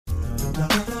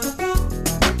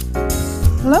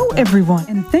Hello, everyone,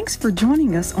 and thanks for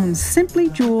joining us on Simply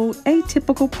Jewel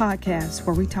Atypical Podcast,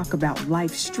 where we talk about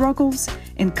life struggles,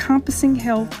 encompassing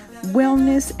health,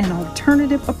 wellness, and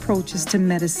alternative approaches to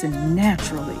medicine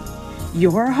naturally.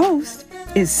 Your host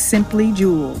is Simply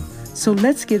Jewel. So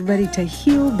let's get ready to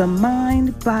heal the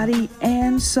mind, body,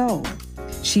 and soul.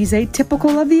 She's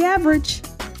atypical of the average.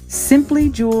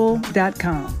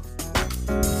 SimplyJewel.com.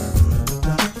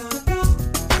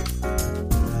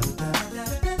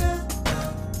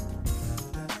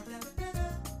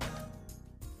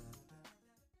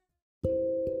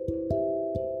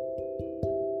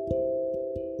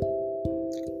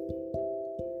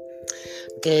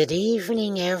 Good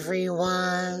evening,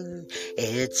 everyone.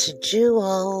 It's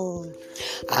Jewel.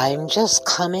 I'm just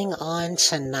coming on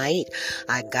tonight.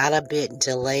 I got a bit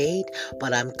delayed,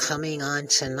 but I'm coming on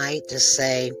tonight to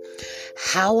say,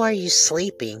 how are you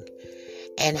sleeping?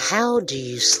 And how do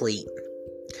you sleep?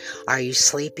 Are you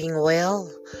sleeping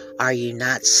well? Are you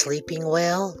not sleeping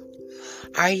well?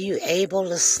 Are you able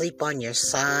to sleep on your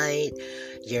side,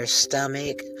 your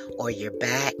stomach, or your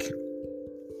back?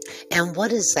 And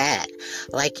what is that?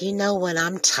 When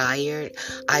I'm tired,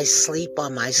 I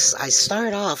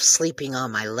start off sleeping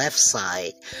on my left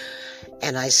side,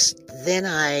 and then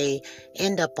I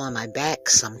end up on my back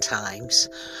sometimes.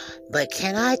 But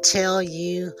can I tell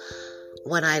you,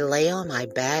 when I lay on my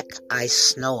back, I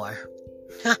snore.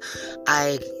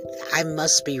 I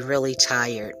must be really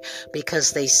tired,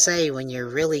 because they say when you're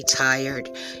really tired,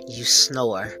 you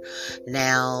snore.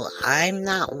 Now, I'm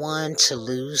not one to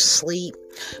lose sleep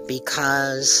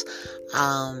because,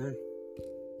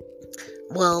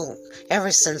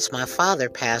 ever since my father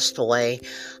passed away,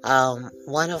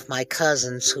 one of my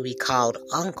cousins, who he called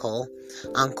Uncle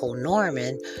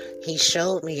Norman, he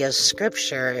showed me a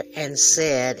scripture and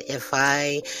said, if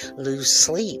I lose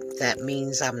sleep, that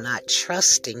means I'm not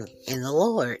trusting in the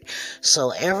Lord. So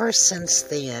ever since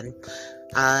then,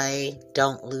 I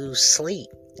don't lose sleep.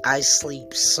 I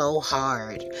sleep so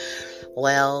hard.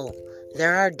 Well,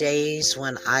 there are days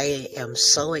when I am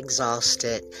so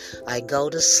exhausted, I go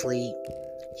to sleep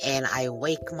and I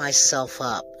wake myself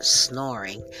up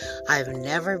snoring. I've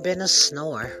never been a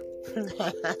snorer.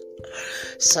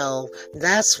 So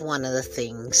that's one of the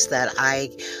things that I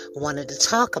wanted to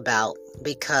talk about,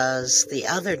 because the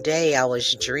other day I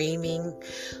was dreaming.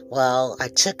 Well, I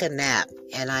took a nap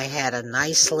and I had a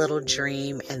nice little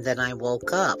dream, and then I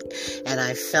woke up and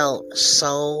I felt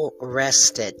so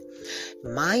rested.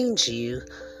 Mind you,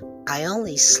 I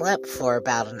only slept for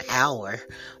about an hour,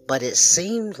 but it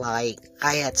seemed like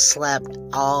I had slept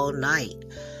all night.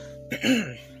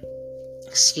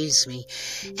 Excuse me.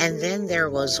 And then there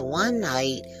was one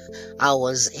night I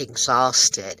was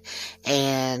exhausted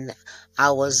and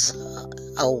I was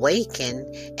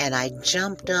awakened, and I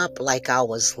jumped up like I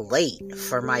was late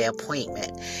for my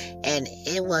appointment, and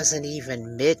it wasn't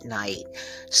even midnight.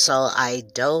 So I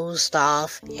dozed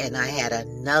off and I had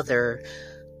another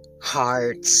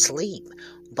hard sleep,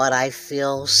 but I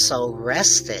feel so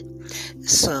rested.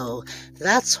 So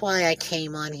that's why I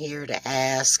came on here to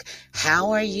ask,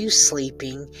 how are you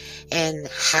sleeping and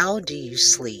how do you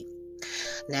sleep?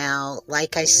 Now,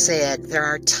 like I said, there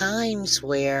are times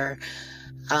where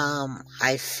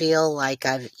I feel like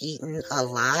I've eaten a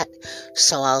lot,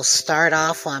 so I'll start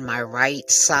off on my right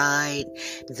side,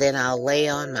 then I'll lay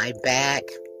on my back,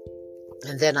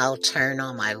 and then I'll turn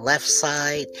on my left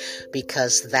side,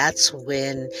 because that's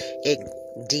when it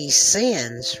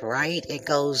descends, right? It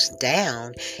goes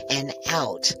down and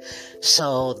out.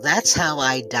 So that's how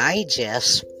I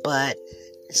digest. But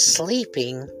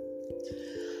sleeping,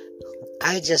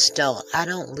 I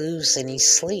don't lose any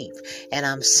sleep, and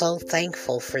I'm so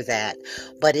thankful for that.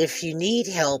 But if you need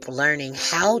help learning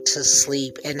how to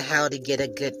sleep and how to get a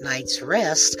good night's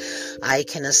rest, I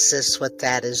can assist with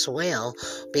that as well,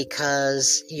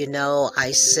 because,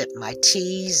 I sip my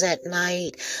teas at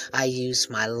night, I use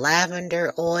my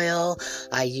lavender oil,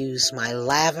 I use my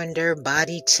lavender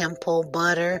body temple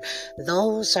butter.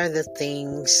 Those are the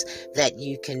things that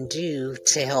you can do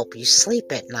to help you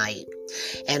sleep at night.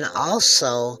 And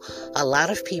also, a lot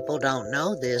of people don't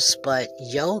know this, but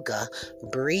yoga,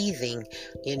 breathing,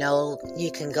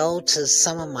 you can go to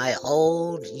some of my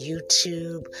old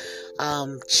YouTube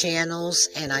channels,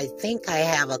 and I think I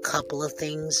have a couple of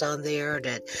things on there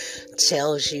that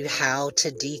tells you how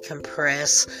to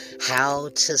decompress, how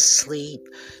to sleep,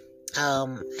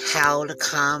 how to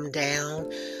calm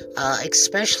down,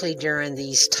 especially during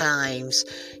these times.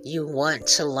 You want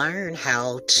to learn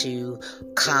how to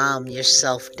calm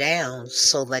yourself down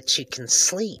so that you can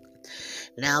sleep.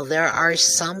 Now, there are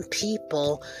some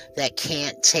people that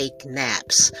can't take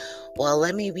naps. Well,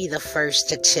 let me be the first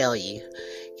to tell you.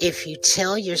 If you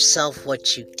tell yourself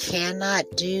what you cannot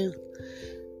do,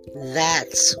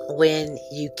 that's when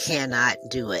you cannot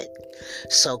do it.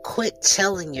 So quit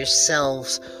telling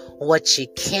yourselves what you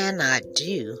cannot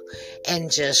do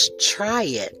and just try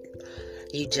it.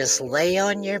 You just lay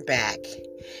on your back.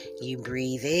 You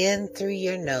breathe in through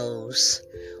your nose,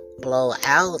 blow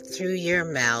out through your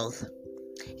mouth,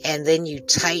 and then you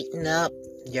tighten up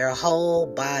your whole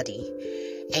body.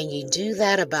 And you do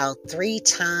that about 3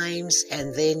 times,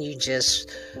 and then you just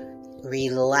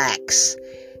relax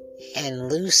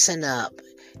and loosen up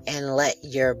and let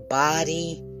your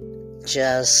body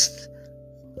just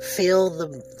feel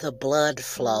the blood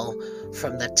flow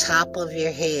from the top of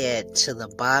your head to the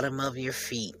bottom of your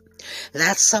feet.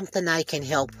 That's something I can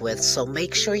help with. So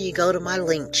make sure you go to my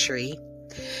Linktree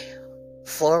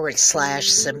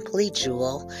 /Simply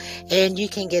Jewel, and you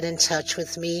can get in touch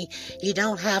with me. You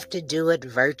don't have to do it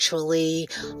virtually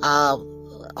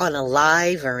on a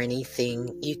live or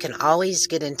anything. You can always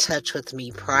get in touch with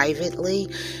me privately,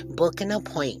 book an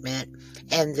appointment,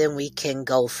 and then we can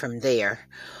go from there.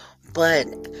 But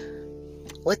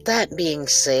with that being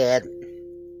said,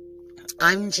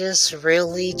 I'm just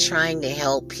really trying to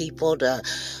help people to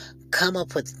come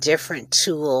up with different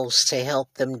tools to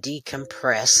help them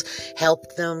decompress,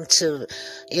 help them to,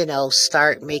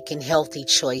 start making healthy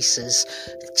choices,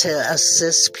 to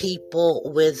assist people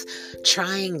with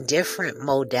trying different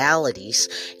modalities.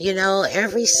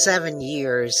 Every 7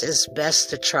 years it's best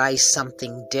to try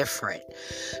something different,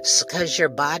 because your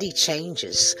body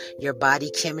changes, your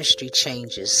body chemistry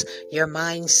changes, your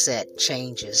mindset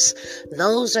changes.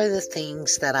 Those are the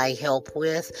things that I help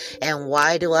with. And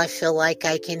why do I feel like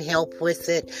I can help with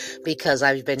it? Because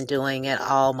I've been doing it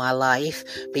all my life,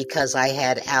 because I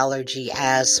had allergy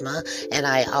asthma, and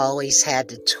I always had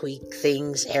to tweak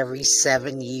things every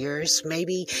 7 years,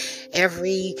 maybe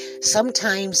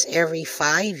sometimes every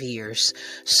 5 years.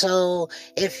 So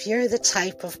if you're the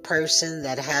type of person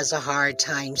that has a hard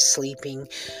time sleeping,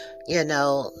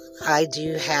 I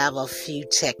do have a few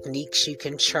techniques you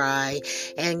can try,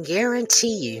 and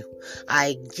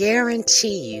I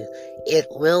guarantee you it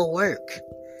will work.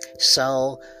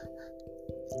 So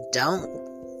don't,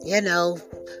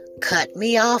 cut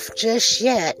me off just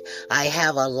yet. I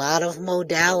have a lot of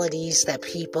modalities that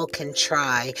people can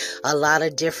try, a lot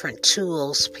of different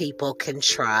tools people can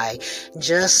try,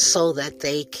 just so that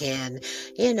they can,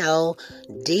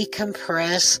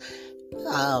 decompress,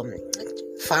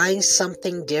 find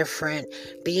something different,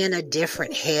 be in a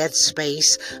different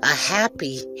headspace, a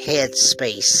happy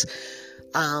headspace.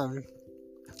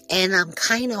 And I'm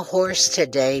kind of hoarse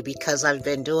today because I've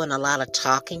been doing a lot of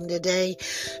talking today.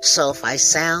 So if I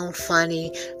sound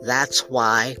funny, that's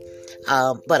why.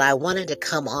 But I wanted to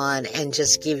come on and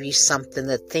just give you something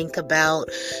to think about,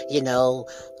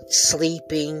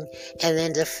 sleeping, and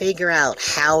then to figure out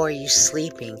how are you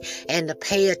sleeping, and to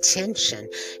pay attention,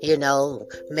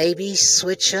 maybe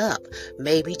switch up,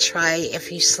 maybe try,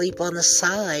 if you sleep on the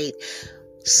side,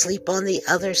 sleep on the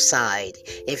other side.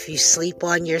 If you sleep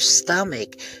on your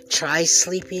stomach, try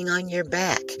sleeping on your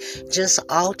back. Just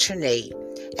alternate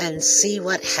and see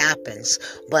what happens.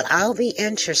 But I'll be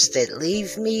interested.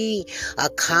 Leave me a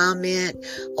comment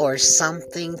or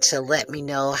something to let me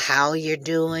know how you're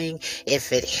doing,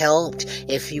 if it helped,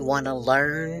 if you want to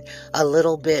learn a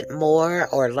little bit more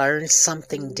or learn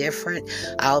something different.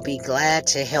 I'll be glad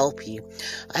to help you.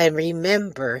 And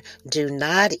remember, do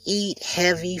not eat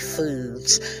heavy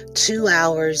foods 2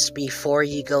 hours before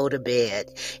you go to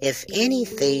bed. If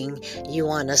anything, you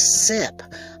want to sip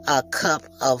a cup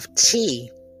of tea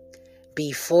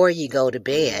before you go to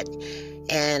bed,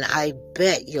 and I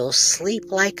bet you'll sleep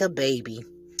like a baby.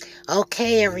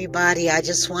 Okay, everybody, I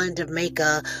just wanted to make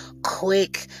a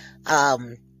quick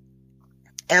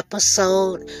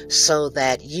episode so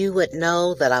that you would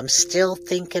know that I'm still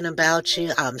thinking about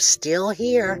you. I'm still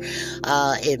here.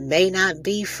 It may not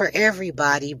be for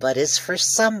everybody, but it's for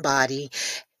somebody.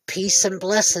 Peace and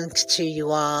blessings to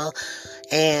you all.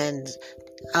 And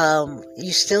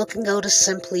you still can go to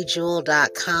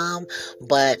simplyjewel.com,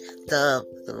 but the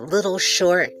little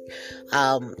short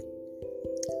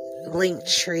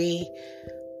Linktree,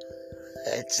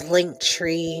 it's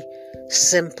Linktree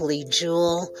Simply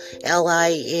Jewel,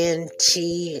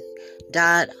 LINT.REE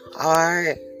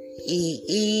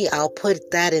I'll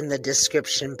put that in the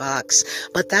description box.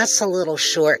 But that's a little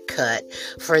shortcut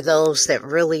for those that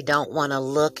really don't want to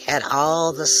look at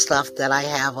all the stuff that I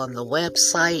have on the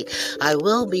website. I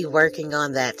will be working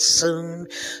on that soon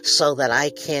so that I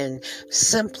can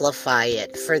simplify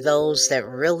it for those that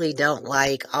really don't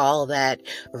like all that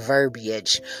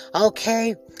verbiage.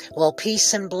 Okay, well,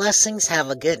 peace and blessings. Have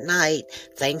a good night.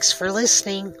 Thanks for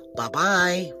listening.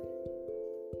 Bye-bye.